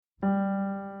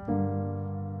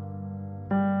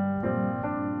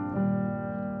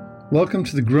Welcome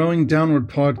to the Growing Downward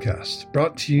podcast,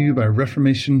 brought to you by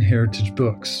Reformation Heritage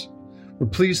Books. We're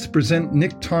pleased to present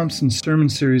Nick Thompson's sermon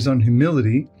series on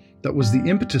humility that was the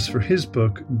impetus for his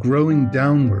book, Growing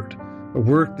Downward, a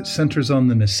work that centers on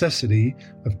the necessity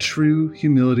of true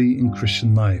humility in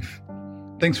Christian life.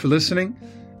 Thanks for listening,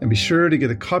 and be sure to get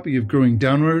a copy of Growing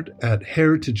Downward at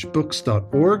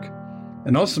heritagebooks.org,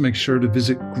 and also make sure to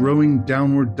visit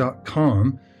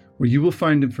growingdownward.com, where you will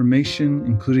find information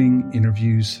including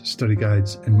interviews, study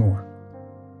guides, and more.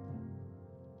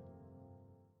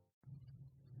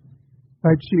 I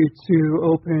invite you to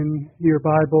open your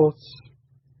Bibles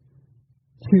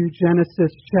to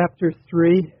Genesis chapter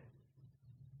 3.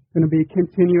 We're going to be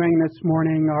continuing this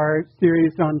morning our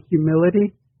series on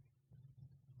humility.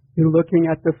 We're looking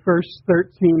at the first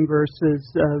 13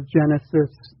 verses of Genesis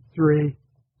 3.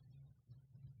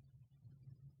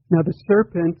 Now the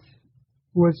serpent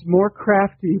was more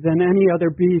crafty than any other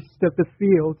beast of the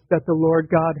field that the Lord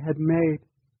God had made.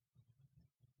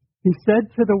 He said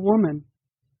to the woman,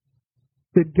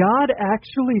 "Did God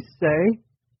actually say,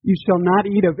 'You shall not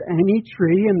eat of any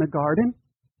tree in the garden'?"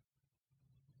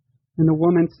 And the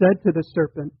woman said to the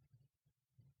serpent,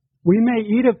 "We may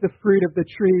eat of the fruit of the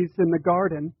trees in the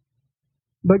garden,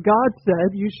 but God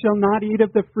said, 'You shall not eat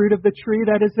of the fruit of the tree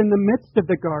that is in the midst of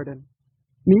the garden,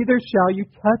 neither shall you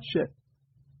touch it,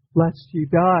 lest you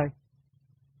die.'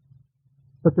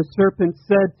 But the serpent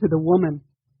said to the woman,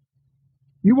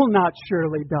 'You will not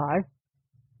surely die.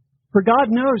 For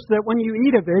God knows that when you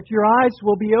eat of it, your eyes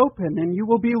will be open, and you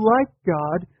will be like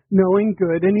God, knowing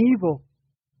good and evil.'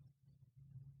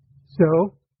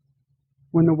 So,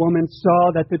 when the woman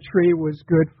saw that the tree was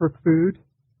good for food,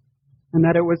 and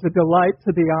that it was a delight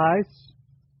to the eyes,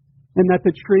 and that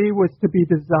the tree was to be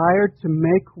desired to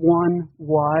make one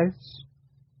wise,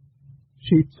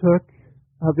 she took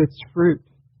of its fruit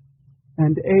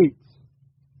and ate.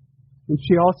 And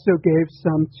she also gave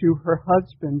some to her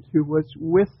husband who was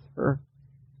with her,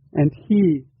 and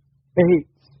he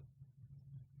ate.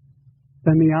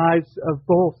 Then the eyes of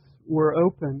both were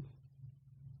opened,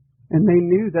 and they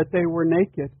knew that they were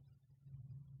naked.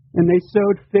 And they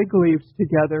sewed fig leaves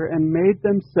together and made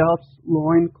themselves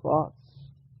loincloths.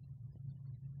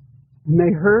 And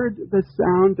they heard the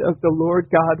sound of the Lord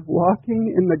God walking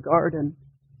in the garden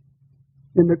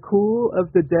in the cool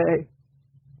of the day.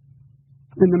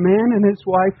 And the man and his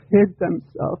wife hid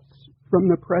themselves from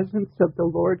the presence of the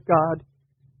Lord God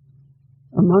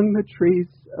among the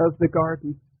trees of the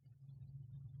garden.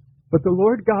 But the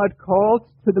Lord God called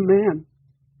to the man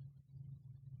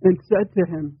and said to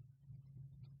him,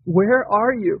 'Where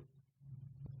are you?'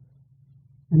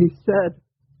 And he said,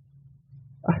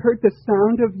 'I heard the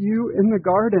sound of you in the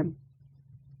garden,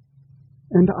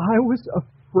 and I was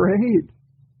afraid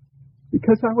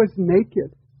because I was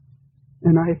naked,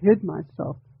 and I hid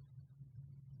myself.'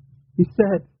 He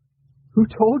said, 'Who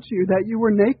told you that you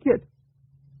were naked?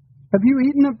 Have you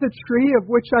eaten of the tree of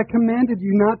which I commanded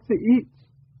you not to eat?'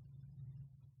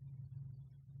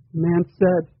 The man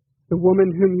said, 'The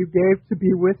woman whom you gave to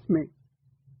be with me,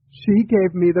 she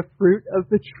gave me the fruit of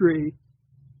the tree,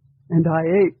 and I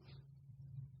ate.'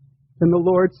 Then the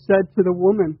Lord said to the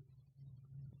woman,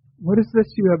 'What is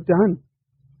this you have done?'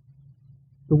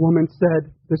 The woman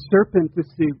said, 'The serpent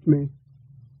deceived me,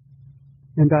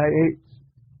 and I ate.'"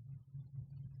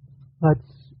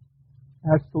 Let's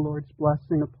ask the Lord's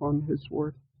blessing upon His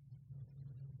word.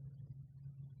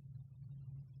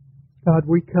 God,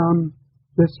 we come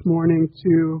this morning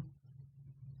to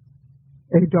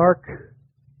a dark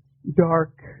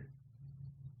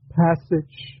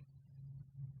passage,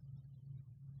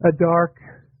 a dark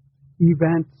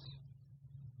event.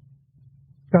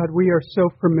 God, we are so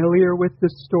familiar with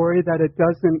this story that it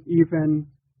doesn't even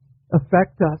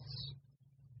affect us.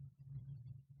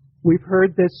 We've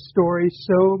heard this story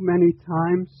so many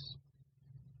times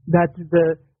that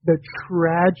the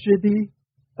tragedy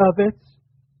of it,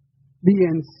 the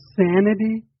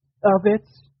insanity of it,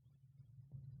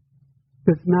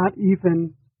 does not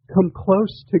even come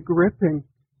close to gripping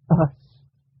us.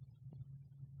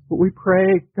 But we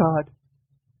pray, God,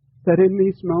 that in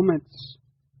these moments,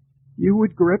 you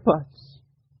would grip us.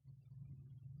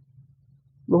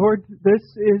 Lord,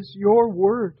 this is your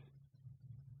word.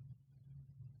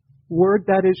 Word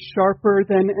that is sharper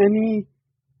than any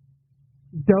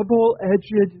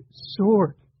double-edged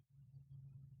sword.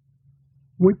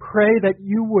 We pray that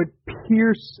you would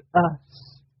pierce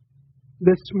us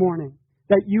this morning,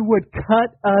 that you would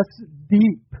cut us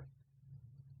deep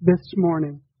this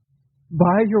morning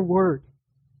by your word,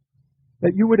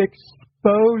 that you would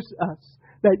expose us,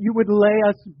 that you would lay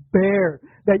us bare,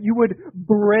 that you would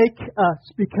break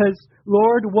us, because,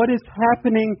 Lord, what is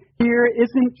happening here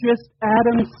isn't just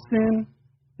Adam's sin.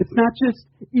 It's not just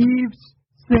Eve's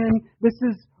sin. This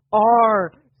is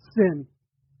our sin.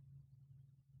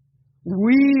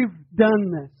 We've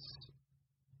done this.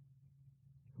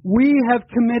 We have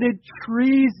committed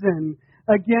treason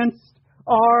against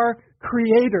our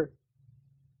Creator.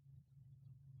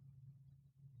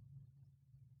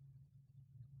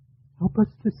 Help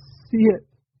us to see it.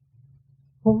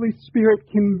 Holy Spirit,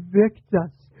 convict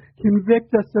us.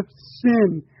 Convict us of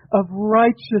sin, of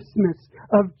righteousness,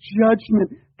 of judgment.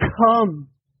 Come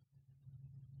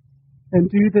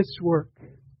and do this work.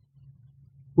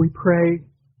 We pray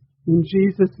in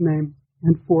Jesus' name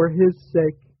and for His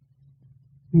sake.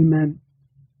 Amen.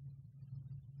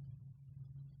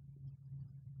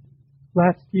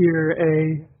 Last year,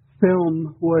 a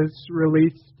film was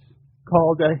released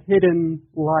called A Hidden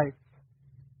Life.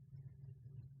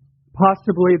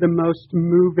 Possibly the most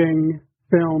moving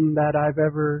film that I've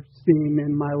ever seen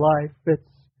in my life. It's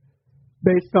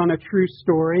based on a true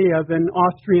story of an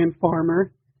Austrian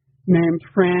farmer named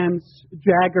Franz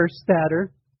Jagerstatter.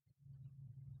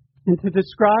 And to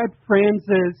describe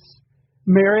Franz's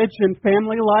marriage and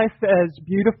family life as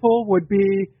beautiful would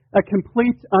be a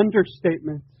complete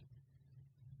understatement.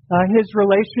 His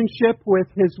relationship with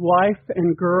his wife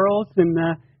and girls in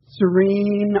the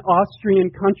serene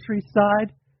Austrian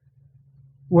countryside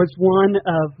was one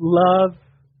of love,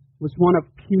 was one of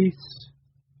peace,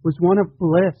 was one of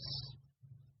bliss.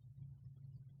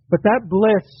 But that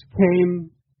bliss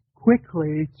came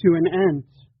quickly to an end.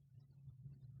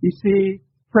 You see,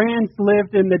 Franz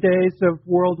lived in the days of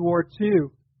World War II.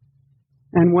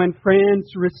 And when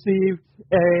Franz received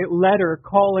a letter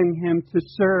calling him to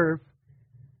serve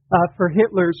for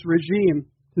Hitler's regime,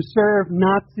 to serve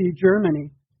Nazi Germany,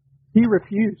 he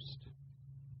refused.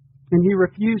 And he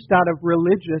refused out of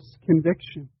religious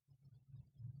conviction.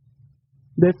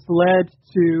 This led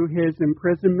to his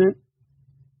imprisonment,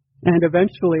 and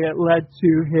eventually it led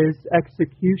to his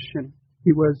execution.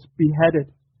 He was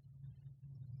beheaded.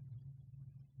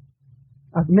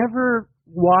 I've never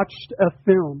watched a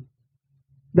film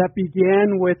that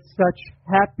began with such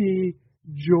happy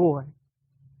joy,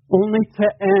 only to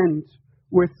end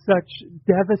with such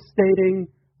devastating,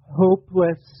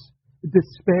 hopeless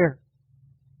despair.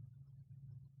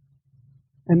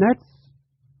 And that's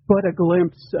but a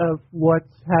glimpse of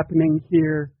what's happening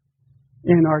here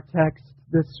in our text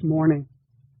this morning.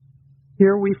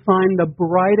 Here we find the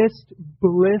brightest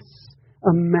bliss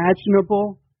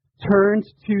imaginable turned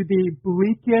to the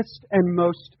bleakest and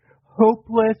most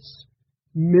hopeless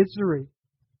misery.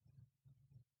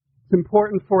 It's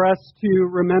important for us to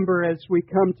remember as we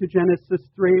come to Genesis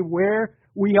 3 where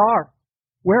we are.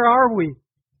 Where are we?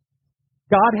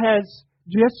 God has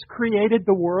just created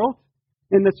the world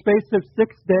in the space of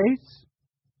 6 days.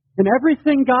 And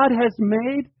everything God has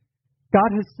made,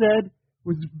 God has said,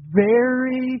 was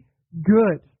very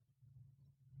good.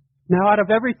 Now, out of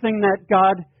everything that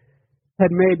God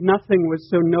had made, nothing was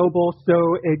so noble,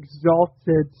 so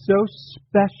exalted, so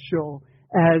special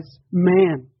as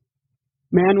man.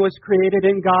 Man was created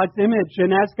in God's image,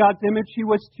 and as God's image, he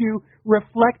was to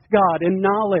reflect God in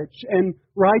knowledge and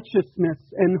righteousness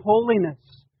and holiness.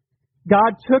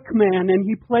 God took man and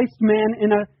He placed man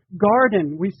in a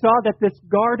garden. We saw that this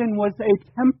garden was a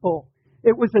temple.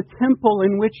 It was a temple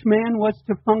in which man was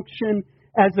to function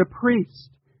as a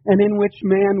priest and in which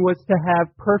man was to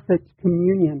have perfect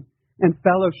communion and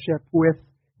fellowship with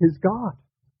his God.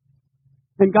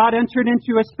 And God entered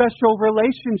into a special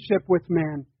relationship with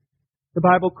man. The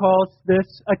Bible calls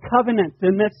this a covenant,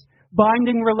 and this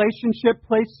binding relationship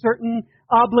placed certain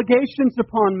obligations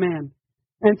upon man.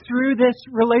 And through this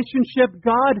relationship,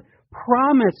 God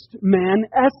promised man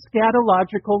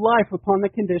eschatological life upon the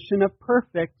condition of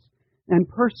perfect and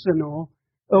personal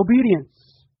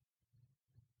obedience.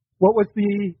 What was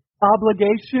the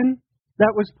obligation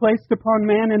that was placed upon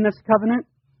man in this covenant?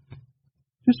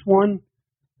 Just one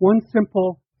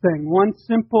simple thing, one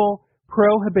simple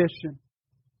prohibition.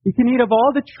 You can eat of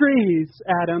all the trees,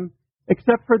 Adam,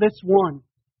 except for this one,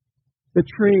 the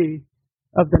tree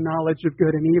of the knowledge of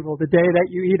good and evil. The day that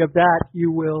you eat of that,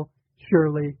 you will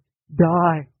surely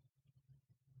die.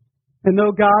 And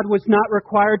though God was not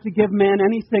required to give man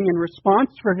anything in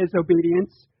response for his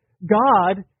obedience,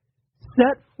 God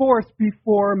set forth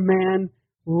before man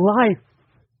life.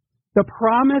 The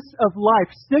promise of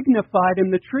life signified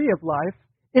in the tree of life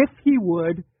if he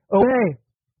would obey.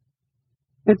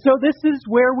 And so this is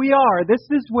where we are. This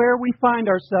is where we find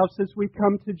ourselves as we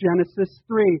come to Genesis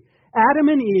 3. Adam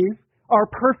and Eve are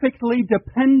perfectly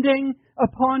depending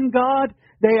upon God.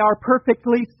 They are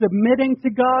perfectly submitting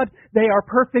to God. They are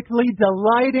perfectly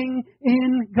delighting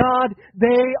in God.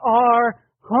 They are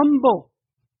humble.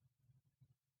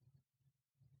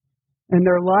 And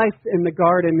their life in the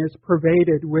garden is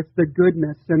pervaded with the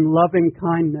goodness and loving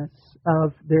kindness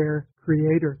of their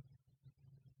Creator.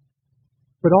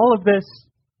 But all of this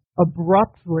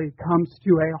abruptly comes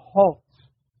to a halt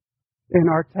in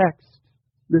our text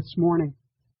this morning.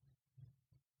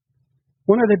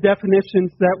 One of the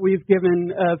definitions that we've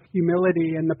given of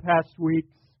humility in the past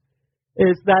weeks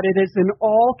is that it is an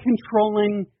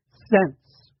all-controlling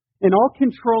sense, an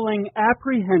all-controlling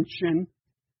apprehension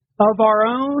of our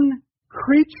own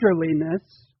creatureliness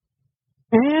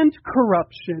and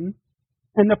corruption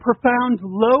and the profound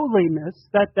lowliness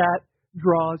that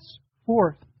draws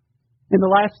forth. In the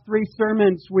last 3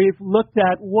 sermons, we've looked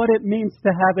at what it means to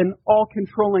have an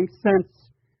all-controlling sense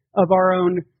of our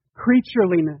own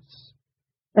creatureliness.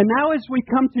 And now as we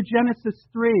come to Genesis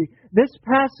 3, this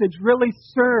passage really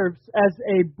serves as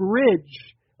a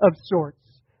bridge of sorts,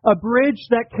 a bridge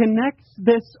that connects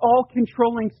this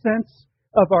all-controlling sense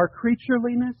of our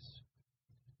creatureliness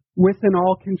with an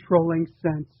all-controlling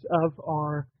sense of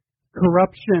our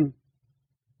corruption.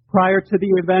 Prior to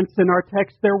the events in our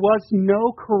text, there was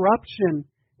no corruption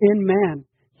in man.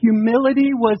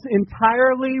 Humility was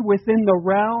entirely within the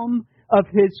realm of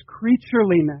his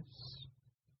creatureliness.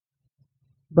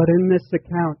 But in this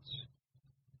account,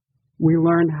 we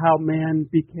learn how man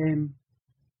became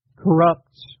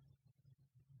corrupt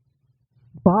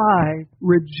by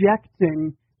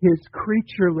rejecting his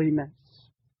creatureliness.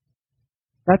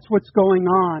 That's what's going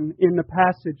on in the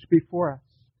passage before us.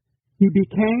 He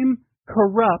became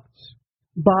corrupt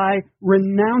by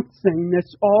renouncing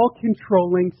this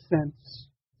all-controlling sense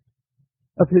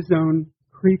of his own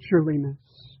creatureliness.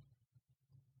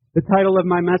 The title of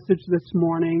my message this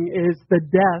morning is The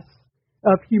Death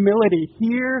of Humility.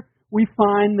 Here we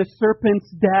find the serpent's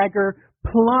dagger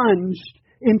plunged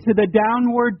into the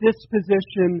downward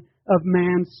disposition of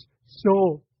man's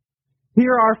soul.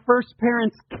 Here our first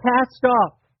parents cast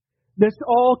off this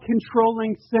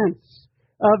all-controlling sense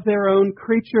of their own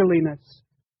creatureliness.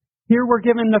 Here we're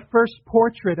given the first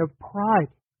portrait of pride.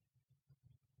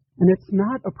 And it's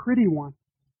not a pretty one.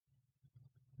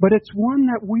 But it's one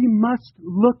that we must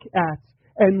look at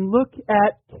and look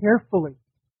at carefully.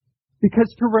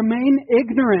 Because to remain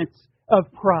ignorant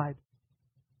of pride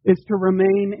is to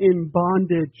remain in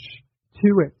bondage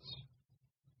to it.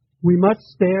 We must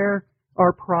stare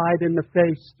our pride in the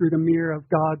face through the mirror of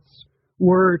God's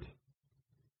Word.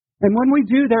 And when we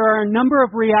do, there are a number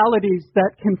of realities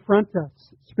that confront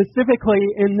us, specifically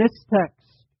in this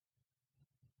text.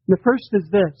 The first is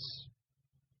this,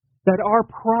 that our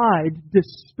pride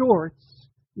distorts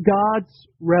God's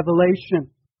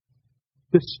revelation.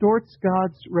 Distorts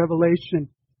God's revelation.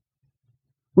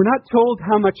 We're not told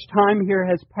how much time here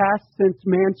has passed since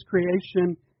man's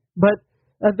creation, but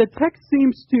the text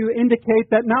seems to indicate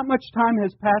that not much time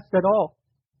has passed at all.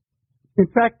 In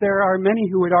fact, there are many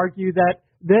who would argue that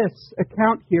this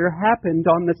account here happened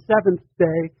on the 7th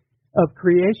day of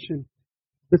creation,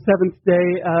 the 7th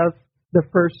day of the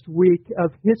first week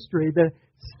of history, the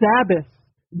Sabbath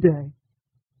day.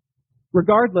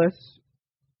 Regardless,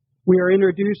 we are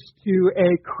introduced to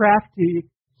a crafty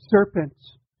serpent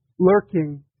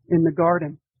lurking in the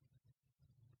garden.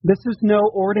 This is no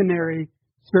ordinary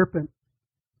serpent.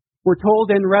 We're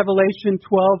told in Revelation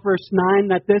 12, verse 9,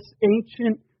 that this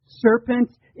ancient serpent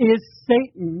is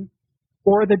Satan,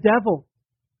 or the devil.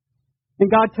 And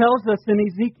God tells us in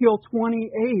Ezekiel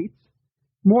 28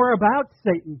 more about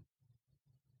Satan.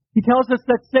 He tells us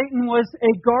that Satan was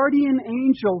a guardian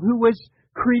angel who was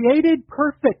created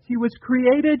perfect. He was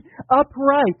created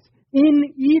upright in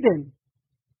Eden.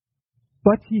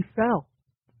 But he fell.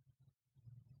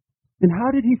 And how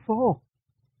did he fall?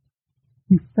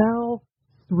 He fell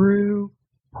through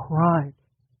pride.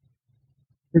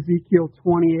 Ezekiel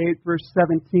 28, verse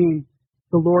 17,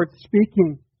 the Lord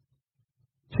speaking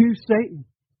to Satan.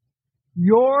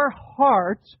 Your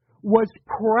heart was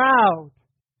proud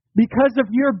because of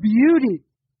your beauty.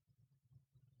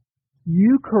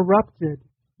 You corrupted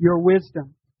your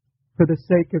wisdom for the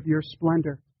sake of your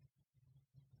splendor.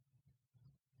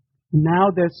 Now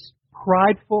this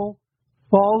prideful,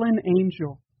 fallen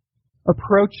angel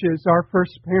approaches our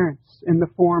first parents in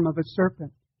the form of a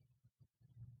serpent.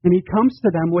 And he comes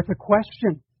to them with a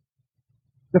question.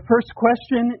 The first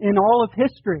question in all of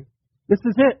history. This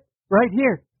is it, right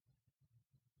here.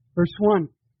 Verse 1.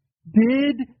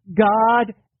 Did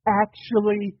God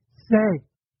actually say?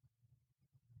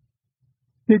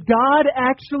 Did God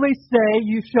actually say,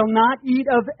 you shall not eat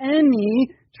of any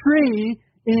tree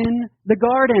in the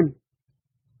garden.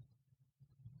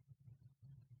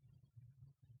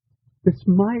 This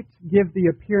might give the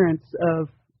appearance of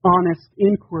honest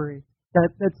inquiry,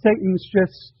 that Satan's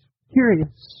just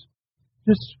curious,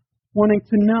 just wanting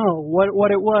to know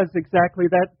what it was exactly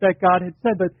that God had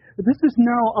said. But this is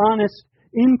no honest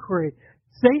inquiry.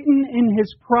 Satan, in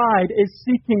his pride, is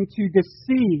seeking to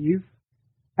deceive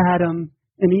Adam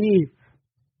and Eve.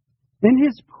 In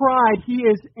his pride, he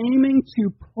is aiming to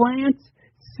plant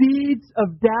seeds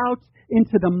of doubt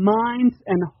into the minds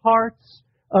and hearts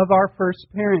of our first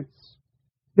parents.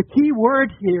 The key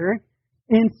word here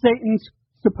in Satan's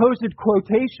supposed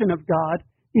quotation of God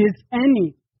is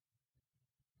any.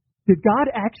 Did God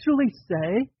actually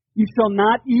say, "You shall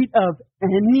not eat of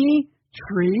any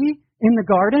tree in the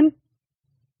garden"?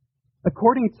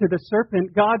 According to the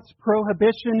serpent, God's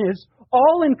prohibition is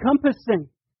all-encompassing,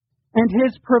 and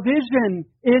His provision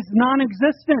is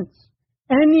non-existent.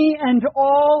 Any and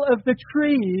all of the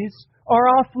trees are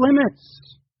off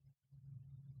limits.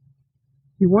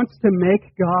 He wants to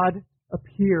make God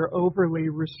appear overly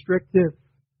restrictive.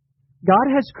 God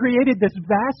has created this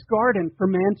vast garden for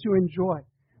man to enjoy.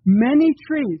 Many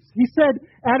trees. He said,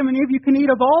 Adam and Eve, you can eat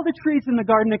of all the trees in the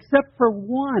garden except for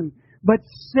one. But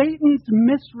Satan's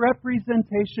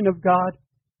misrepresentation of God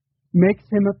makes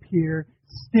him appear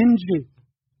stingy,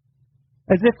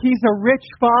 as if he's a rich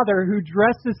father who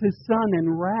dresses his son in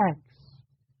rags.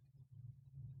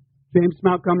 James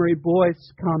Montgomery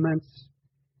Boyce comments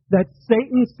that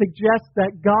Satan suggests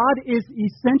that God is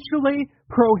essentially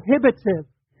prohibitive,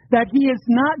 that He is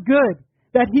not good,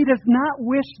 that He does not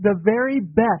wish the very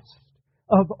best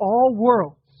of all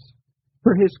worlds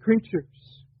for His creatures.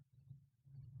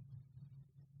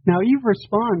 Now Eve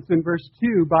responds in verse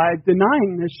 2 by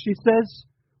denying this. She says,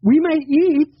 "We may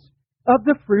eat of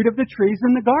the fruit of the trees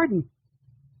in the garden."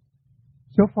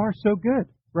 So far, so good,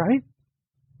 right?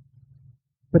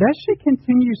 But as she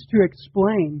continues to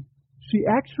explain, she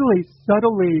actually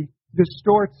subtly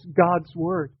distorts God's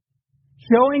word,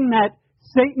 showing that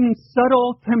Satan's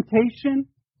subtle temptation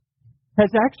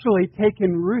has actually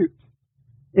taken root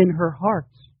in her heart.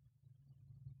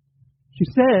 She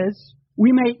says,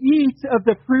 "We may eat of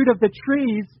the fruit of the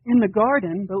trees in the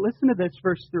garden," but listen to this,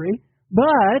 verse 3,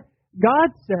 "but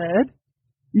God said,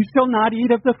 'You shall not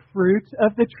eat of the fruit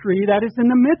of the tree that is in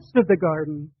the midst of the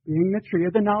garden,' being the tree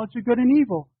of the knowledge of good and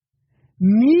evil.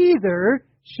 'Neither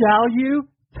shall you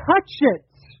touch it,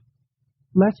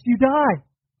 lest you die.'"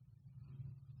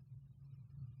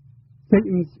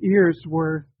 Satan's ears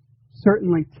were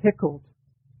certainly tickled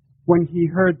when he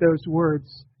heard those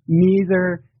words,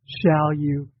 "Neither shall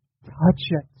you touch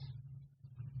it."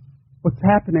 What's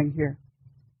happening here?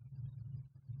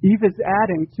 Eve is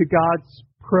adding to God's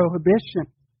prohibition.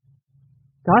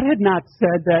 God had not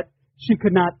said that she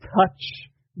could not touch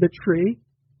the tree.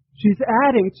 She's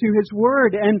adding to His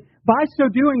word, and by so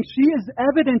doing, she is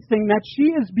evidencing that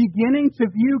she is beginning to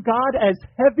view God as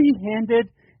heavy-handed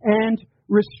and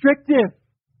restrictive.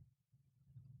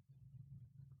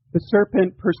 The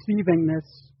serpent, perceiving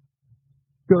this,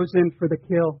 goes in for the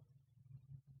kill.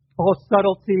 All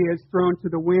subtlety is thrown to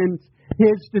the winds.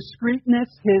 His discreetness,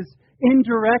 His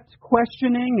indirect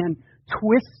questioning and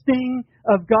twisting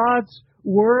of God's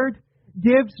word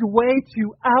gives way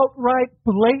to outright,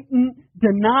 blatant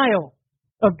denial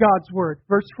of God's word.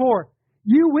 Verse 4,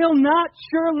 "You will not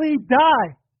surely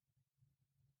die."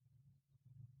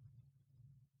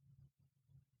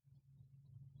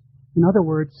 In other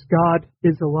words, God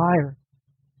is a liar.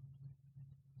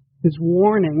 His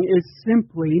warning is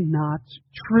simply not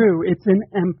true. It's an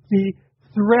empty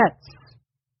threat.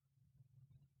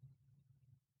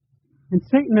 And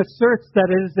Satan asserts that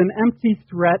it is an empty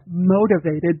threat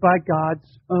motivated by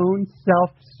God's own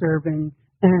self-serving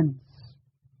ends.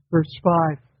 Verse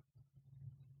 5.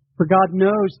 "For God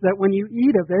knows that when you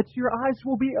eat of it, your eyes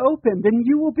will be opened, and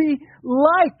you will be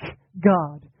like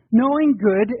God, knowing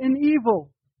good and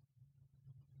evil."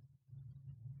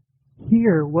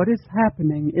 Here, what is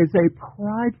happening is a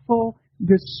prideful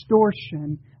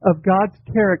distortion of God's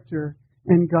character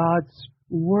and God's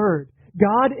word.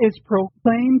 God is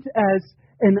proclaimed as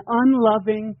an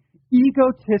unloving,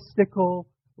 egotistical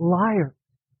liar.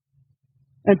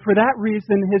 And for that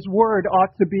reason, His word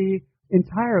ought to be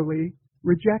entirely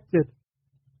rejected.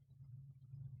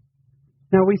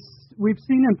 Now, we've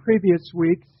seen in previous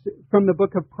weeks from the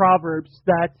book of Proverbs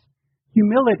that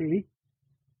humility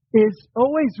is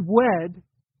always wed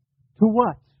to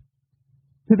what?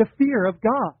 To the fear of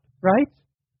God, right?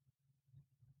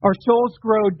 Our souls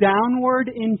grow downward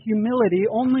in humility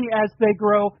only as they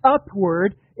grow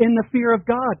upward in the fear of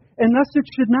God. And thus it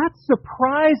should not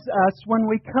surprise us when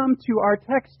we come to our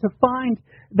text to find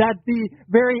that the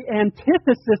very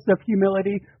antithesis of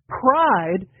humility,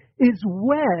 pride, is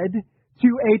wed to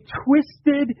a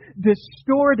twisted,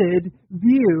 distorted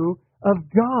view of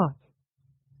God.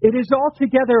 It is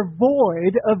altogether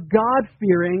void of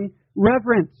God-fearing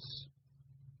reverence.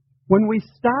 When we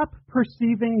stop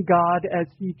perceiving God as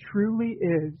He truly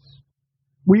is,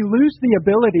 we lose the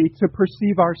ability to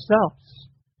perceive ourselves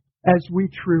as we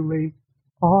truly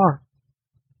are.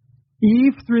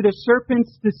 Eve, through the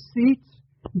serpent's deceit,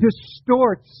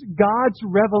 distorts God's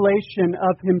revelation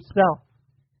of Himself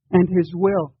and His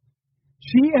will.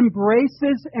 She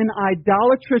embraces an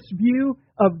idolatrous view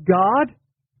of God,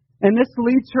 and this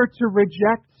leads her to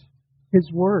reject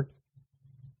His Word.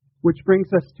 Which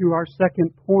brings us to our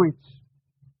second point,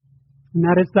 and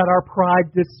that is that our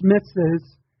pride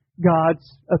dismisses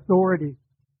God's authority.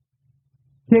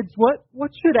 Kids,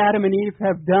 what should Adam and Eve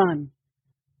have done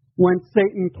when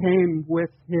Satan came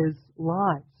with his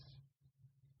lies?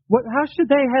 How should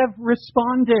they have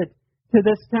responded to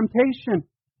this temptation?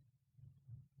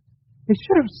 They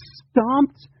should have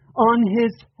stomped on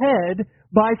his head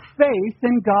by faith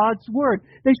in God's Word.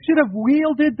 They should have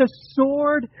wielded the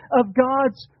sword of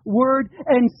God's Word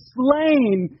and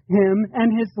slain him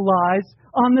and his lies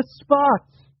on the spot.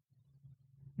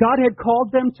 God had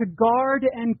called them to guard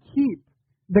and keep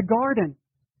the garden,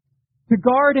 to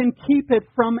guard and keep it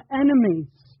from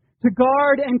enemies, to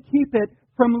guard and keep it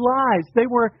from lies. They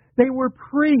were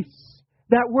priests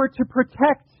that were to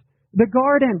protect the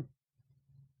garden.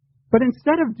 But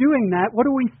instead of doing that, what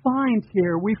do we find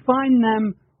here? We find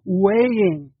them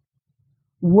weighing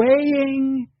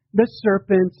the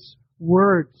serpent's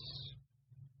words.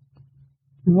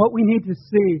 And what we need to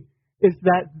see is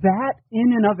that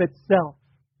in and of itself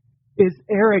is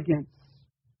arrogance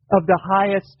of the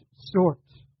highest sort.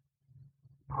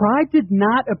 Pride did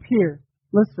not appear,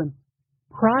 listen,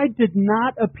 pride did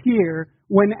not appear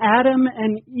when Adam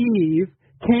and Eve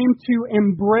came to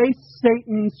embrace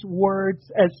Satan's words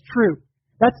as true.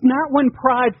 That's not when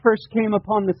pride first came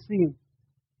upon the scene.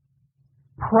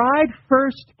 Pride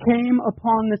first came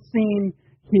upon the scene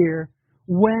here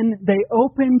when they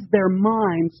opened their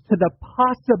minds to the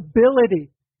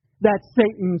possibility that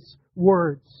Satan's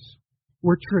words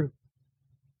were true.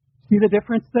 See the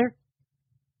difference there?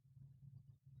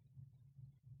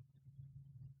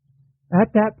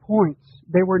 At that point,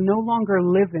 they were no longer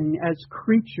living as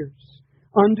creatures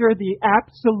under the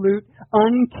absolute,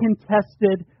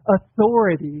 uncontested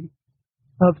authority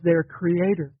of their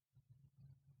Creator.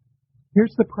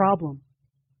 Here's the problem.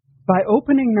 By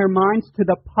opening their minds to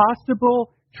the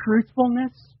possible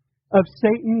truthfulness of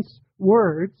Satan's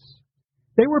words,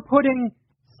 they were putting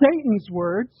Satan's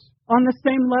words on the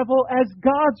same level as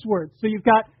God's words. So you've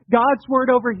got God's word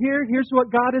over here. Here's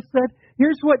what God has said.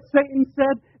 Here's what Satan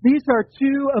said. These are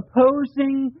two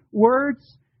opposing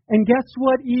words. And guess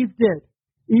what Eve did?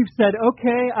 Eve said,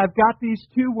 okay, I've got these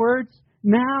two words.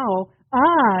 Now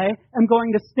I am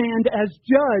going to stand as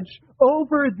judge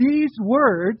over these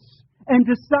words and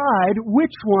decide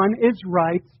which one is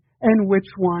right and which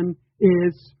one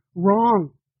is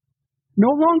wrong. No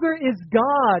longer is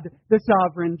God the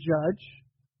sovereign judge.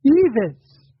 Eve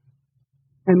is.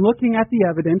 And looking at the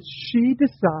evidence, she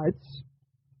decides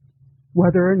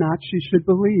whether or not she should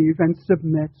believe and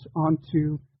submit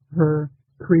unto her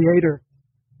Creator.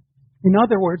 In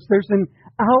other words, there's an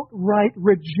outright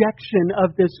rejection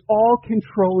of this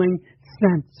all-controlling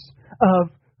sense of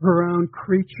her own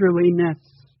creatureliness.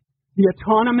 The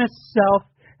autonomous self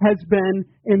has been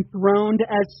enthroned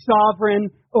as sovereign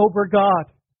over God.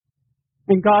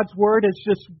 And God's Word is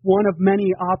just one of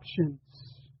many options.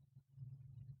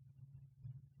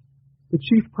 The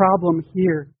chief problem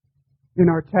here in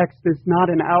our text is not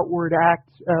an outward act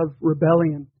of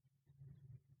rebellion.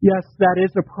 Yes, that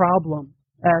is a problem,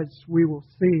 as we will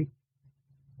see.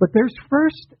 But there's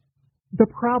first the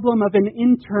problem of an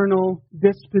internal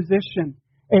disposition,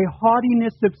 a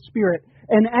haughtiness of spirit,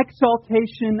 an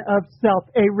exaltation of self,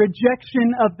 a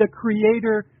rejection of the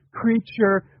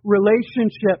creator-creature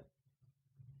relationship.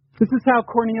 This is how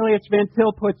Cornelius Van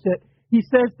Til puts it. He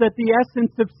says that the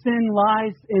essence of sin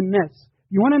lies in this.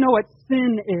 You want to know what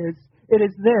sin is? It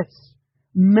is this.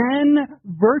 Men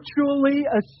virtually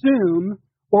assume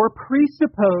or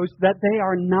presuppose that they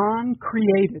are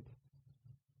non-created.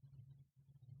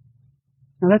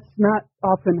 Now, that's not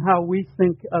often how we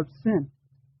think of sin.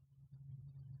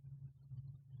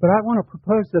 But I want to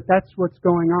propose that that's what's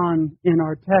going on in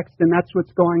our text, and that's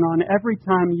what's going on every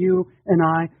time you and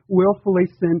I willfully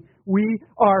sin. We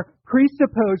are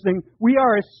presupposing, we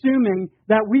are assuming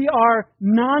that we are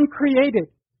non-created,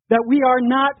 that we are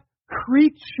not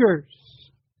creatures.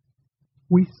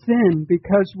 We sin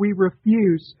because we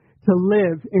refuse to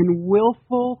live in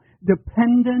willful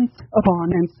dependence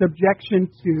upon and subjection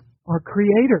to our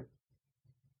Creator.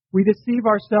 We deceive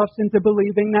ourselves into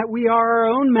believing that we are our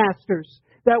own masters,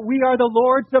 that we are the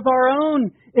lords of our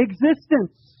own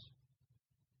existence.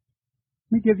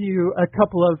 Let me give you a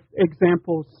couple of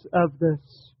examples of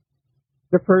this.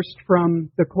 The first from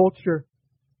the culture.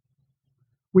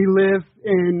 We live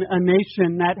in a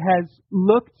nation that has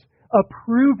looked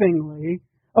approvingly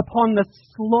upon the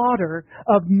slaughter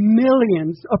of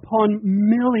millions upon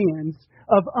millions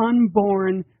of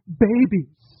unborn babies.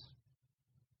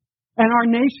 And our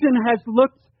nation has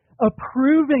looked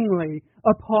approvingly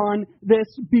upon this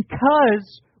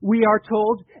because, we are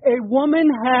told, a woman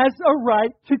has a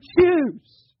right to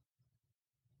choose.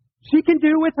 She can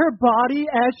do with her body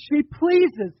as she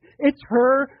pleases. It's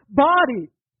her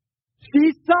body.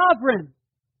 She's sovereign.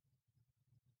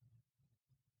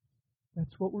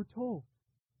 That's what we're told.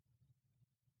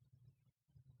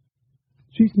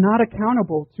 She's not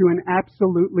accountable to an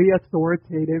absolutely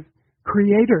authoritative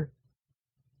Creator.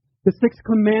 The sixth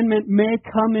commandment may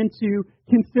come into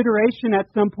consideration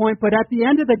at some point, but at the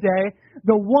end of the day,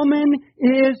 the woman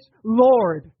is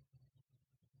Lord.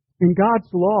 And God's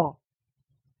law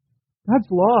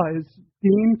is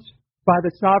deemed by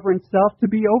the sovereign self to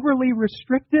be overly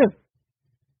restrictive.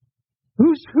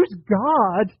 Who's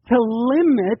God to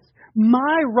limit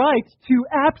my right to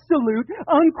absolute,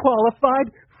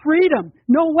 unqualified freedom?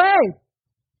 No way!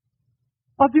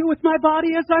 I'll do with my body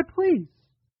as I please.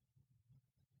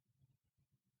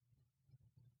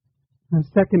 A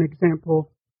second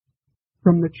example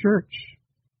from the church.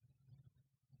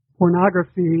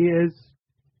 Pornography is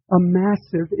a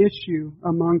massive issue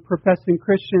among professing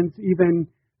Christians, even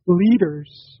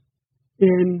leaders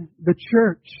in the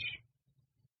church.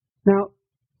 Now,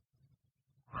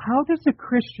 how does a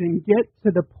Christian get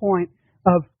to the point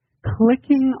of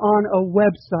clicking on a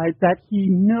website that he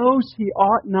knows he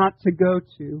ought not to go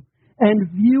to and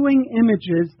viewing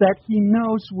images that he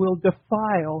knows will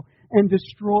defile and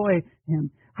destroy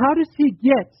him? How does he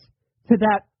get to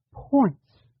that point?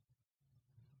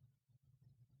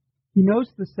 He knows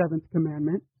the seventh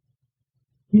commandment.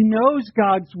 He knows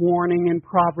God's warning in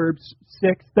Proverbs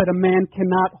 6 that a man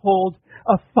cannot hold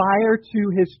a fire to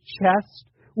his chest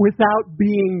without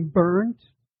being burned.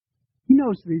 He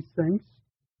knows these things.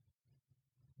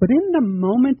 But in the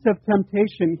moment of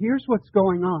temptation, here's what's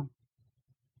going on.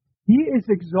 He is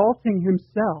exalting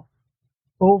himself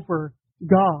over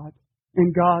God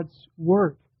and God's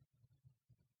Word.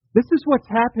 This is what's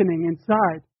happening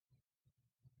inside.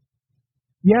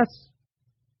 Yes,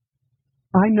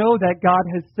 I know that God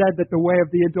has said that the way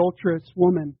of the adulterous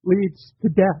woman leads to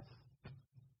death.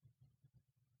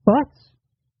 But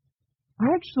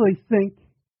I actually think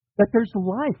that there's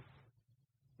life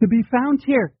to be found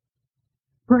here.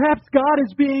 Perhaps God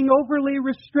is being overly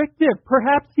restrictive.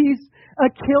 Perhaps He's a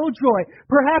killjoy.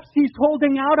 Perhaps He's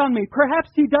holding out on me. Perhaps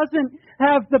He doesn't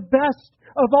have the best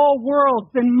of all worlds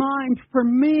in mind for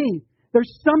me.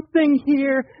 There's something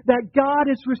here that God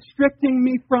is restricting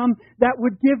me from that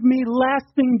would give me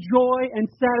lasting joy and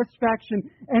satisfaction.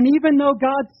 And even though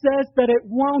God says that it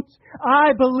won't,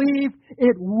 I believe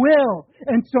it will.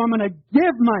 And so I'm going to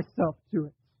give myself to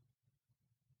it.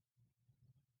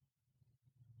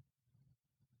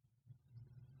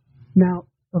 Now,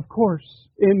 of course,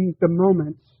 in the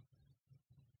moment,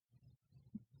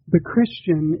 the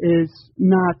Christian is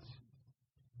not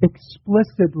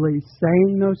explicitly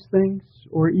saying those things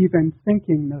or even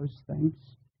thinking those things.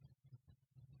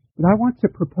 But I want to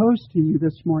propose to you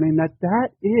this morning that that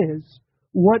is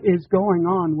what is going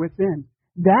on within.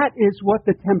 That is what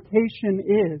the temptation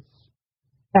is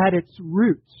at its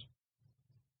root.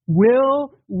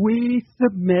 Will we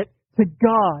submit to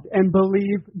God and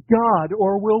believe God,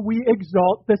 or will we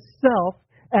exalt the self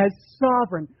as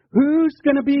sovereign? Who's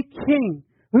going to be king?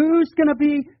 Who's going to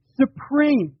be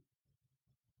supreme?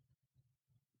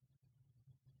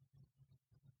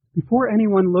 Before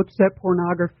anyone looks at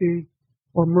pornography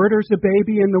or murders a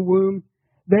baby in the womb,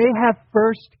 they have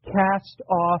first cast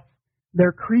off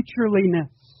their creatureliness.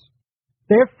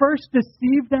 They have first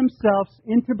deceived themselves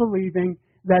into believing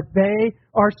that they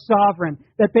are sovereign,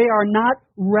 that they are not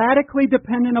radically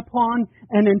dependent upon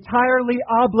and entirely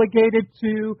obligated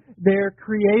to their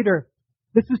Creator.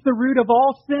 This is the root of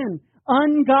all sin,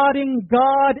 ungodding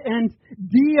God and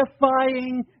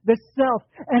deifying the self.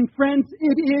 And friends,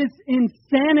 it is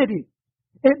insanity.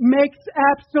 It makes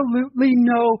absolutely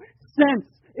no sense.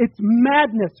 It's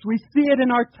madness. We see it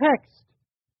in our text.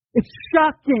 It's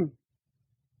shocking.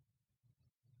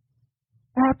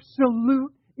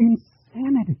 Absolute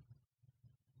insanity.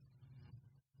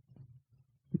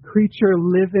 The creature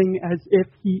living as if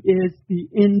he is the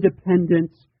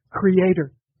independent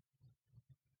creator.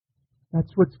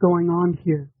 That's what's going on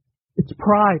here. It's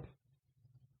pride.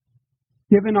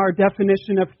 Given our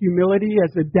definition of humility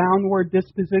as a downward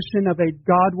disposition of a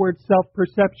Godward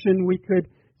self-perception, we could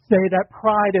say that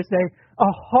pride is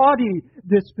a haughty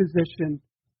disposition.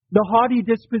 The haughty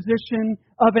disposition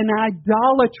of an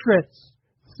idolatrous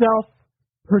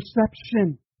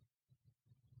self-perception.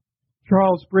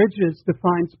 Charles Bridges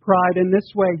defines pride in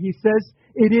this way. He says,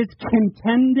 it is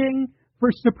contending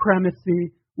for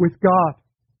supremacy with God.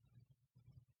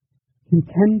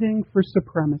 Contending for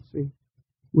supremacy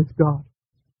with God.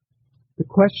 The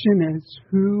question is,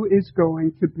 who is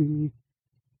going to be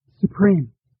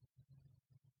supreme?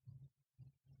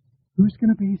 Who's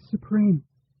going to be supreme?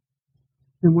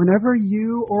 And whenever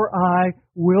you or I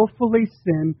willfully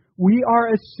sin, we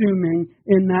are assuming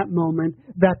in that moment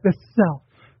that the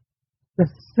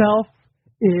self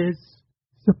is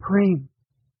supreme.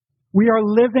 We are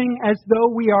living as though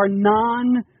we are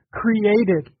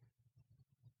non-created.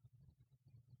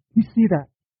 You see that?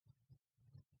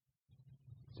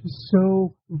 It's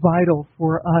so vital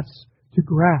for us to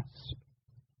grasp,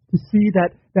 to see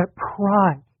that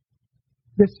pride,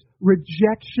 this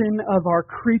rejection of our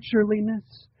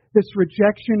creatureliness, this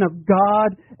rejection of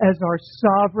God as our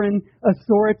sovereign,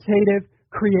 authoritative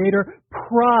Creator.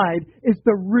 Pride is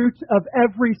the root of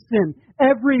every sin,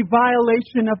 every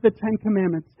violation of the Ten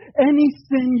Commandments. Any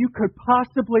sin you could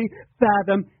possibly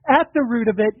fathom, at the root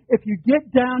of it, if you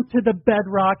get down to the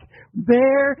bedrock,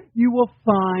 there you will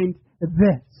find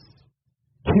this: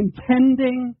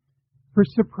 contending for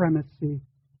supremacy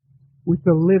with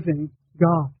the living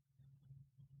God.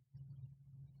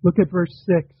 Look at verse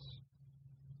 6.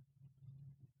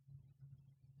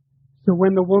 So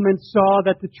when the woman saw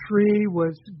that the tree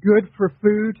was good for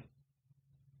food,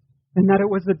 and that it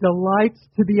was a delight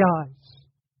to the eyes,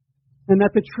 and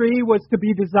that the tree was to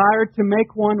be desired to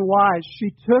make one wise, she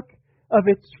took of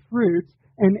its fruit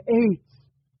and ate.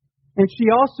 And she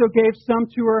also gave some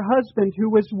to her husband who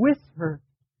was with her,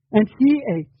 and he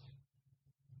ate.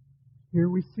 Here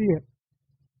we see it.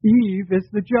 Eve is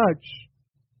the judge.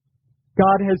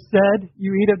 God has said,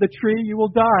 you eat of the tree, you will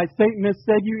die. Satan has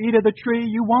said, you eat of the tree,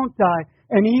 you won't die.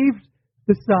 And Eve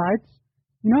decides,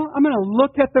 I'm going to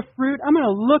look at the fruit, I'm going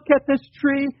to look at this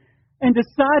tree and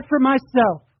decide for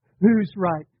myself who's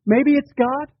right. Maybe it's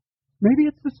God, maybe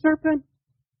it's the serpent.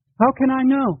 How can I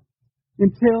know?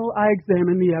 Until I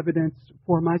examine the evidence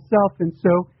for myself. And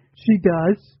so she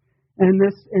does, and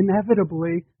this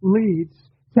inevitably leads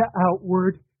to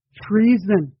outward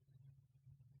treason.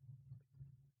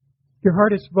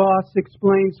 Gerhardus Voss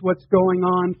explains what's going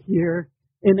on here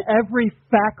in every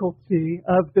faculty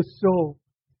of the soul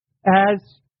as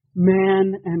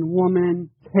man and woman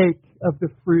take of the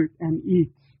fruit and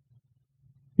eat.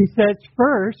 He says,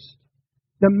 first,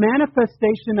 the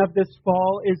manifestation of this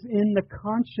fall is in the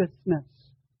consciousness.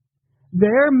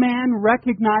 There man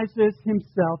recognizes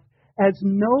himself as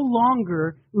no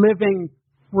longer living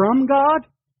from God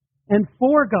and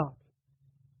for God.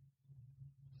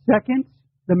 Second,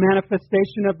 the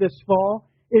manifestation of this fall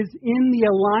is in the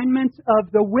alignment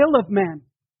of the will of man.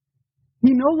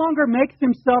 He no longer makes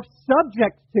himself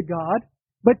subject to God,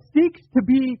 but seeks to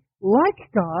be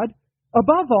like God,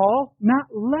 above all, not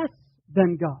less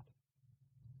than God.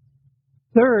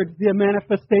 Third, the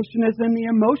manifestation is in the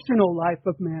emotional life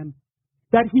of man,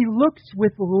 that he looks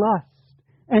with lust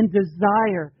and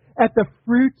desire at the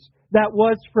fruit that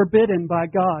was forbidden by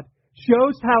God.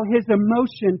 Shows how his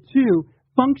emotion, too,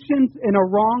 functions in a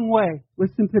wrong way.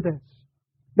 Listen to this.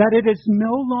 That it is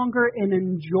no longer an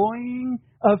enjoying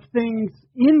of things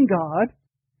in God,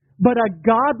 but a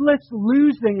godless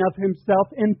losing of himself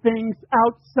in things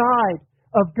outside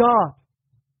of God.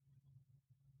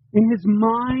 In his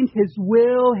mind, his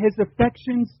will, his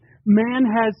affections, man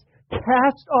has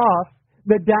cast off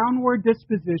the downward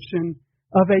disposition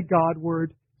of a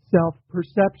Godward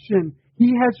self-perception.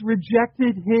 He has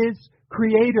rejected his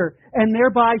Creator, and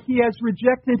thereby he has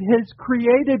rejected his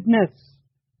createdness.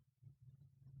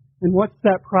 And once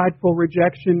that prideful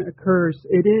rejection occurs,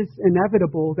 it is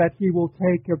inevitable that he will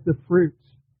take of the fruit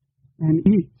and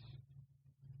eat.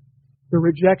 The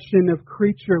rejection of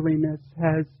creatureliness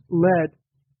has led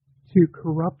to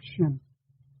corruption.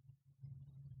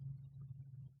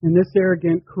 And this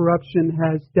arrogant corruption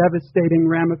has devastating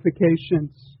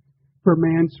ramifications for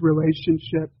man's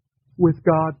relationship with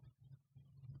God.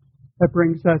 That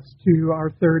brings us to our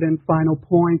third and final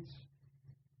point.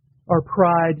 Our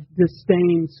pride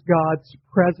disdains God's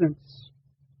presence.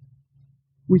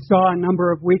 We saw a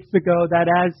number of weeks ago that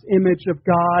as image of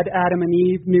God, Adam and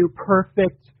Eve knew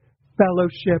perfect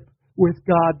fellowship with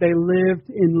God. They lived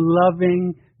in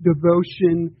loving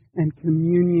devotion and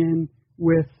communion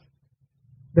with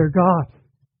their God,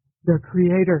 their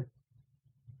Creator.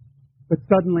 But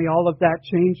suddenly all of that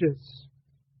changes.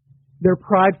 Their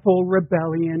prideful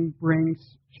rebellion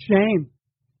brings shame.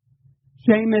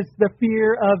 Shame is the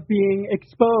fear of being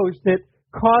exposed. It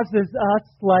causes us,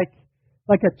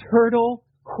 like a turtle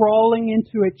crawling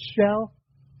into its shell,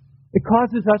 it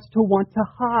causes us to want to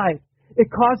hide. It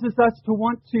causes us to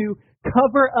want to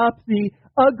cover up the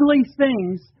ugly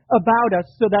things about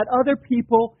us so that other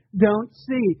people don't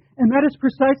see. And that is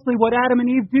precisely what Adam and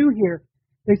Eve do here.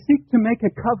 They seek to make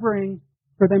a covering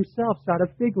for themselves out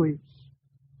of fig leaves.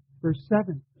 Verse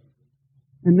 7.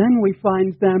 And then we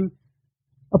find them,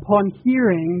 upon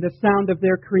hearing the sound of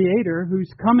their Creator,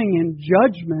 who's coming in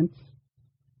judgment,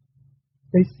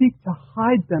 they seek to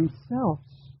hide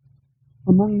themselves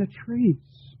among the trees.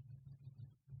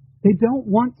 They don't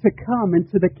want to come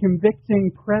into the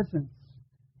convicting presence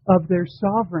of their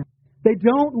sovereign. They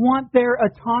don't want their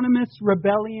autonomous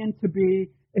rebellion to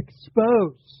be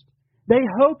exposed. They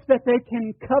hope that they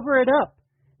can cover it up.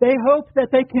 They hope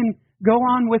that they can go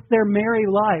on with their merry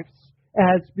lives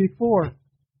as before.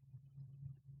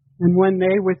 And when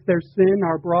they, with their sin,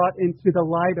 are brought into the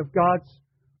light of God's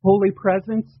holy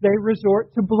presence, they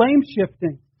resort to blame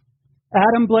shifting.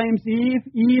 Adam blames Eve.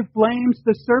 Eve blames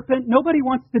the serpent. Nobody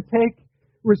wants to take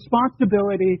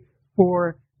responsibility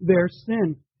for their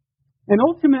sin. And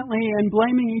ultimately, in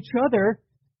blaming each other,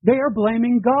 they are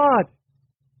blaming God.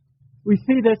 We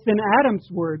see this in Adam's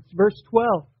words, verse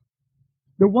 12.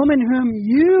 The woman whom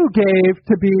you gave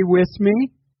to be with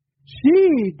me,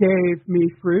 she gave me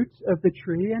fruit of the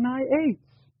tree and I ate.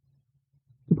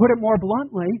 To put it more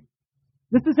bluntly,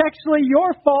 this is actually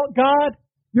your fault, God.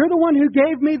 You're the one who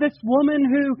gave me this woman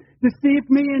who deceived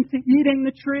me into eating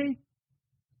the tree.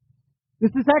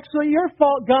 This is actually your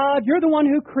fault, God. You're the one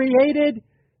who created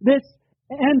this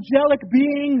angelic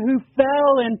being who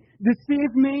fell and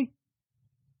deceived me.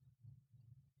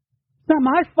 It's not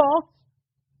my fault.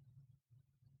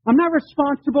 I'm not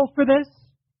responsible for this.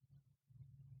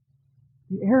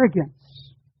 The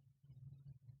arrogance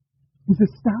is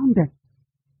astounding.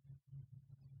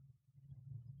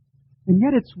 And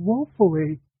yet it's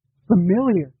woefully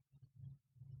familiar.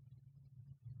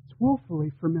 It's woefully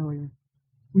familiar.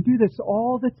 We do this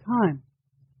all the time.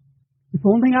 If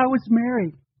only I was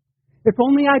married. If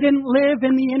only I didn't live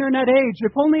in the internet age.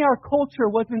 If only our culture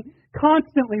wasn't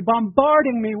constantly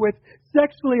bombarding me with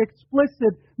sexually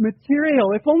explicit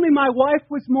material. If only my wife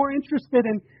was more interested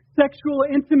in sexual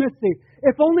intimacy.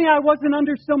 If only I wasn't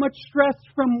under so much stress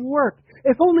from work.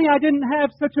 If only I didn't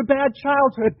have such a bad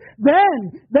childhood.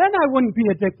 Then I wouldn't be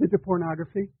addicted to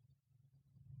pornography.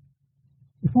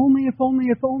 If only, if only,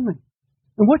 if only.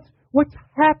 And what's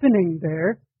happening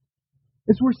there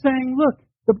is we're saying, look,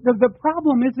 the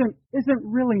problem isn't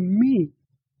really me.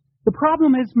 The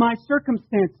problem is my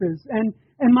circumstances and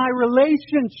my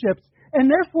relationships.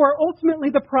 And therefore, ultimately,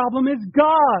 the problem is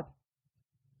God.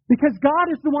 Because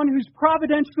God is the one who's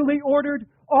providentially ordered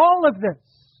all of this.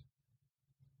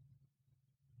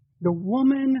 The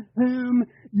woman whom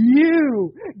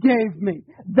you gave me.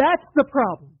 That's the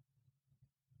problem.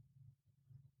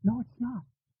 No, it's not.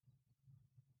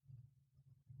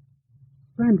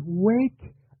 Friend,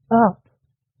 wake up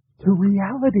to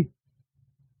reality.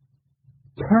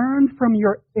 Turn from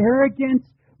your arrogant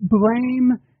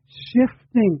blame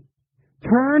shifting.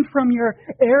 Turn from your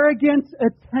arrogant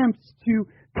attempts to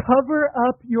cover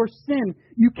up your sin.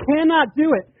 You cannot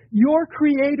do it. Your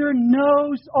Creator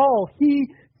knows all.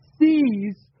 He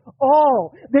sees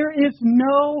all. There is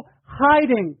no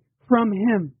hiding from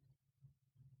Him.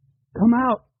 Come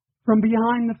out from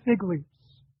behind the fig leaves.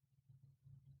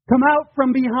 Come out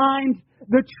from behind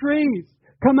the trees.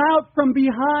 Come out from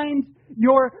behind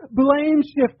your blame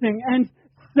shifting and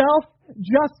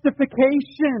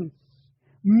self-justifications.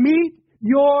 Meet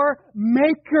your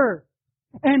Maker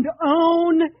and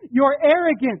own your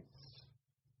arrogance.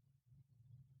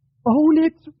 Own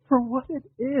it for what it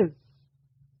is.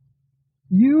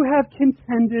 You have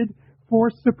contended for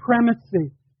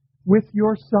supremacy with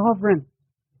your sovereign.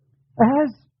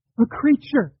 As a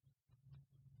creature,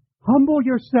 humble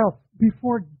yourself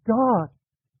before God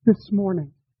this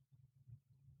morning.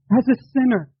 As a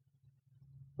sinner,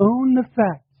 own the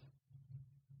fact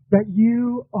that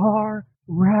you are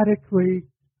radically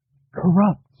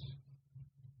corrupt.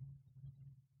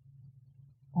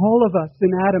 All of us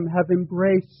in Adam have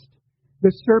embraced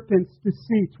the serpent's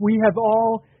deceit. We have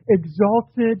all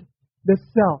exalted the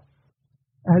self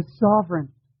as sovereign.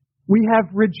 We have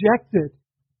rejected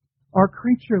our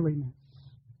creatureliness.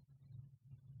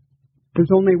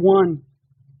 There's only one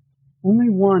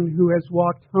who has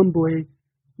walked humbly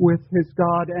with his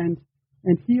God, and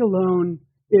He alone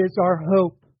is our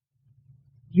hope.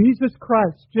 Jesus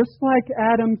Christ, just like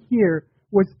Adam here,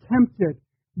 was tempted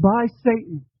by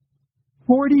Satan.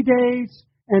 40 days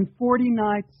and 40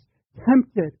 nights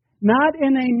tempted, not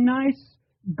in a nice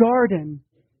garden,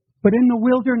 but in the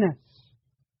wilderness.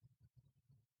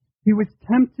 He was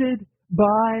tempted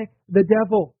by the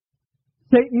devil.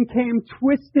 Satan came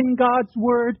twisting God's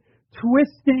word,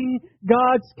 twisting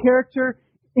God's character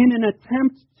in an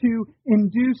attempt to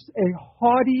induce a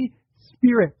haughty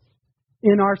spirit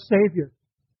in our Savior.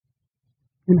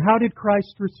 And how did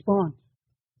Christ respond?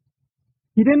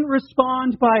 He didn't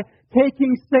respond by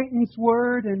taking Satan's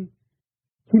word and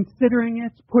considering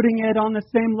it, putting it on the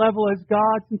same level as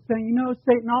God's and saying, you know,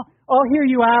 Satan, I'll hear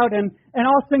you out and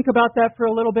I'll think about that for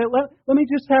a little bit. Let me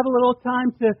just have a little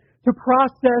time to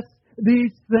process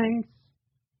these things.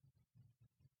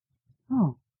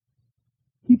 No.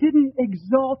 He didn't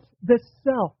exalt the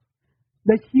self,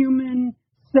 the human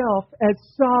self, as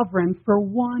sovereign for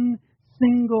one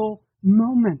single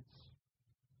moment.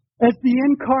 As the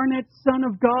incarnate Son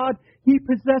of God, He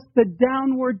possessed the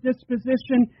downward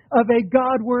disposition of a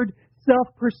Godward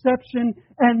self-perception,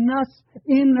 and thus,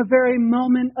 in the very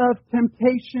moment of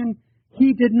temptation,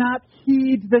 He did not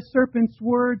heed the serpent's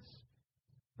words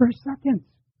for a second.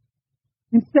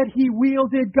 Instead, He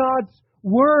wielded God's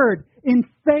word in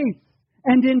faith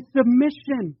and in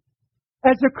submission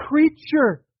as a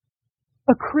creature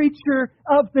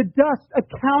of the dust,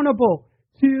 accountable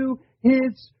to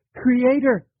His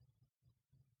Creator.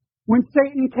 When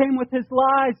Satan came with his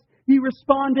lies, he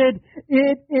responded,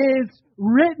 "It is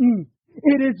written.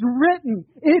 It is written.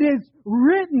 It is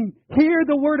written. Hear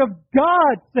the word of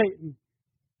God, Satan."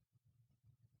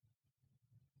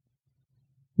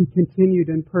 He continued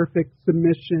in perfect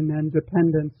submission and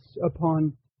dependence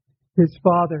upon his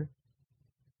Father,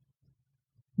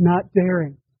 not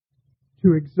daring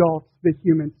to exalt the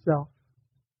human self.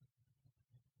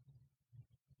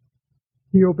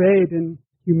 He obeyed in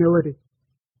humility.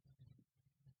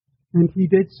 And He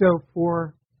did so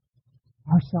for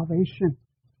our salvation.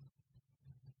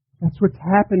 That's what's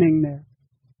happening there.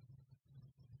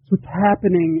 That's what's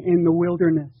happening in the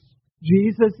wilderness.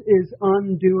 Jesus is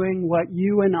undoing what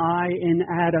you and I in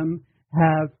Adam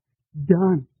have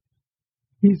done.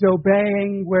 He's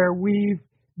obeying where we've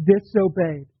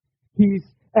disobeyed. He's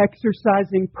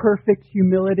exercising perfect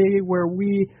humility where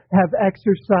we have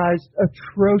exercised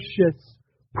atrocious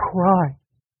pride.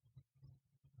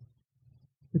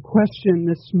 The question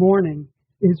this morning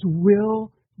is,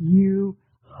 will you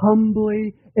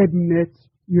humbly admit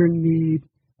your need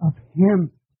of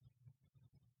Him?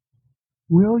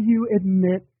 Will you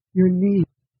admit your need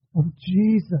of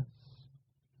Jesus?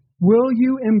 Will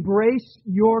you embrace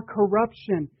your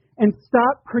corruption and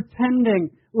stop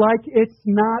pretending like it's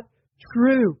not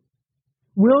true?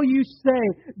 Will you say,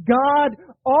 God,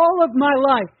 all of my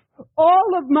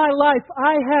life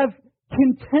I have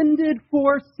contended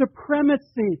for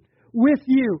supremacy with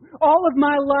you. All of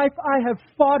my life I have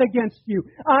fought against you.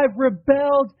 I've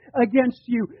rebelled against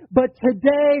you. But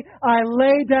today I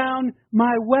lay down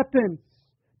my weapons.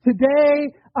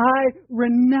 Today I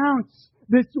renounce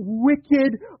this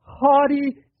wicked,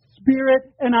 haughty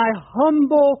spirit and I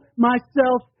humble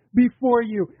myself before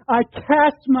you. I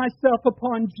cast myself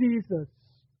upon Jesus.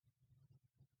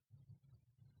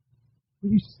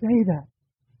 Will you say that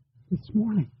this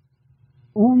morning?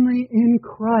 Only in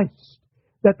Christ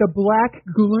that the black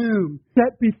gloom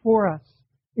set before us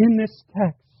in this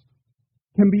text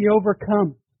can be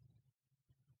overcome.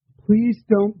 Please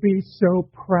don't be so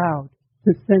proud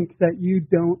to think that you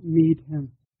don't need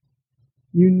Him.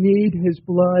 You need His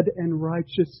blood and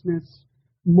righteousness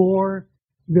more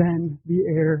than the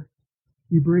air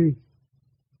you breathe.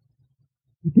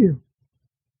 You do.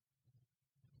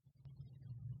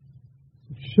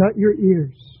 So shut your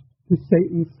ears to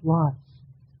Satan's lies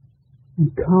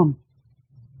and come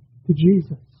to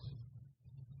Jesus.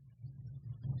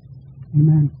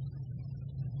 Amen.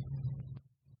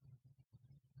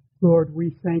 Lord,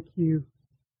 we thank You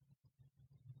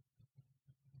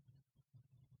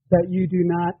that You do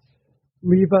not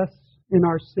leave us in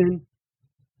our sin.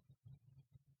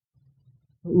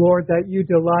 Lord, that You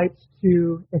delight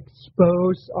to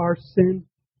expose our sin,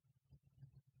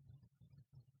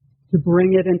 to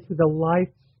bring it into the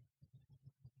light,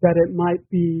 that it might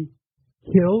be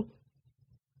killed,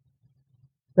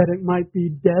 that it might be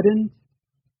deadened,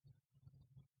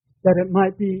 that it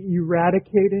might be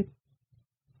eradicated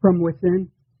from within.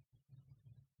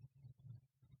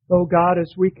 Oh God,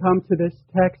 as we come to this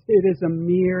text, it is a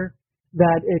mirror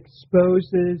that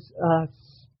exposes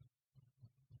us.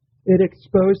 It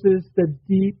exposes the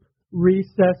deep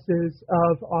recesses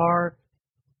of our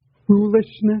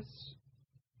foolishness,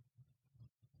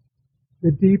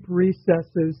 the deep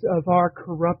recesses of our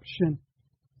corruption.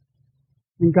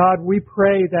 And God, we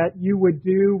pray that you would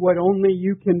do what only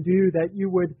you can do, that you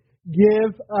would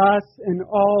give us an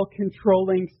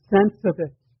all-controlling sense of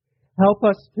it. Help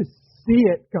us to see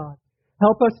it, God.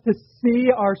 Help us to see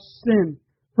our sin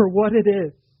for what it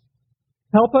is.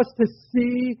 Help us to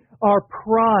see our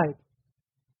pride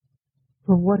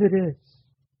for what it is.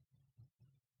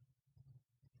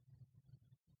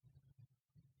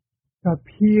 God,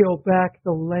 peel back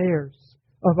the layers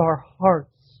of our hearts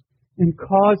and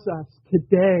cause us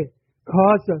today,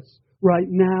 cause us right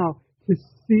now to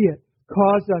see it,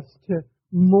 cause us to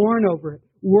mourn over it,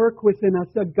 work within us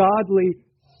a godly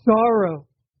sorrow,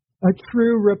 a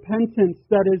true repentance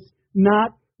that is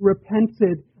not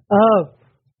repented of,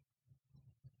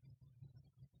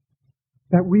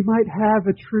 that we might have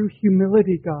a true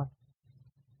humility, God.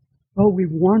 Oh, we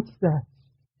want that.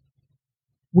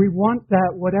 We want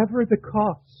that, whatever the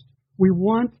cost. We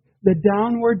want the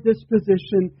downward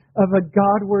disposition of a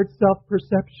Godward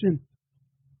self-perception.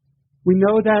 We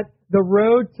know that the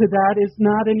road to that is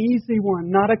not an easy one,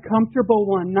 not a comfortable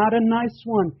one, not a nice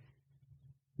one.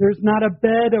 There's not a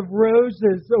bed of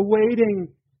roses awaiting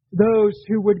those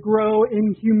who would grow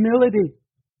in humility.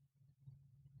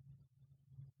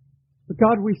 But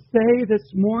God, we say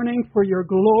this morning, for your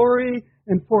glory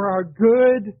and for our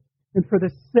good and for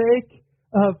the sake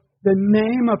of the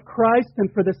name of Christ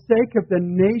and for the sake of the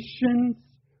nations,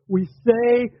 we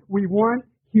say we want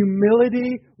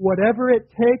humility, whatever it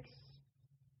takes,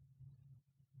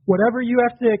 whatever you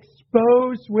have to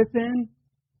expose within,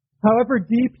 however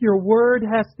deep your word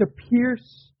has to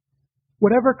pierce,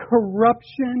 whatever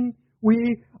corruption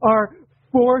we are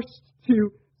forced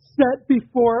to set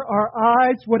before our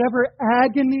eyes, whatever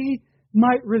agony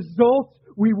might result,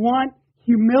 we want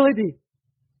humility.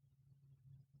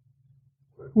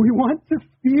 We want to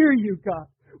fear you, God.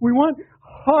 We want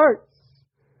hearts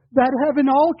that have an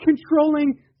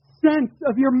all-controlling sense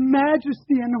of your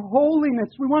majesty and holiness.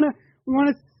 We want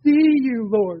to see you,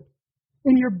 Lord,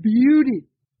 in your beauty.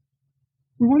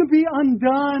 We want to be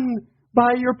undone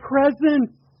by your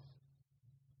presence.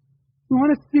 We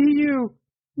want to see you,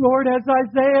 Lord, as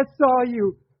Isaiah saw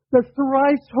you, the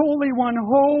thrice holy one,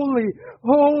 holy,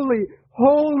 holy,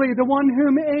 holy, the one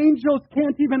whom angels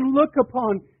can't even look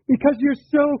upon, because you're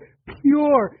so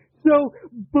pure, so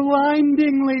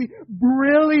blindingly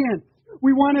brilliant.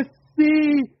 We want to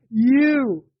see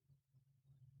you.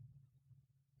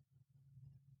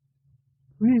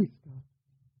 Please, God,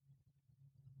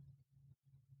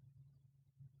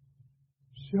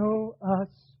 show us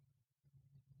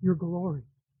your glory.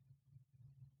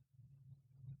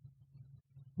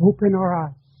 Open our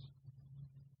eyes.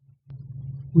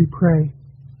 We pray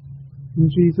in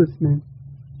Jesus' name.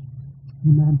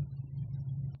 Amen.